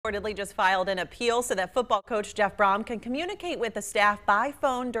reportedly just filed an appeal so that football coach Jeff Brom can communicate with the staff by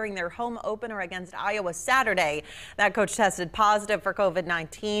phone during their home opener against Iowa Saturday. That coach tested positive for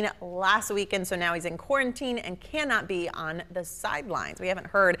COVID-19 last weekend, so now he's in quarantine and cannot be on the sidelines. We haven't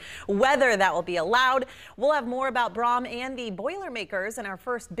heard whether that will be allowed. We'll have more about Brom and the Boilermakers in our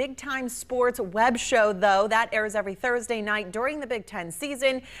first Big Time Sports web show, though. That airs every Thursday night during the Big Ten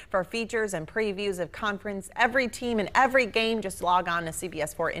season. For features and previews of conference, every team and every game, just log on to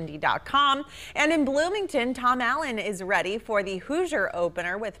CBS4Indy.com. And in Bloomington, Tom Allen is ready for the Hoosier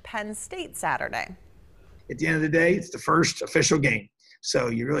opener with Penn State Saturday. At the end of the day, it's the first official game. So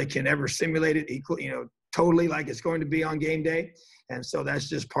you really can never simulate it totally like it's going to be on game day. And so that's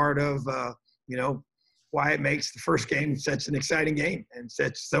just part of, why it makes the first game such an exciting game and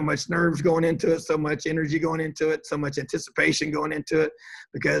such so much nerves going into it, so much energy going into it, so much anticipation going into it,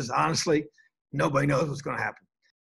 because honestly, nobody knows what's going to happen.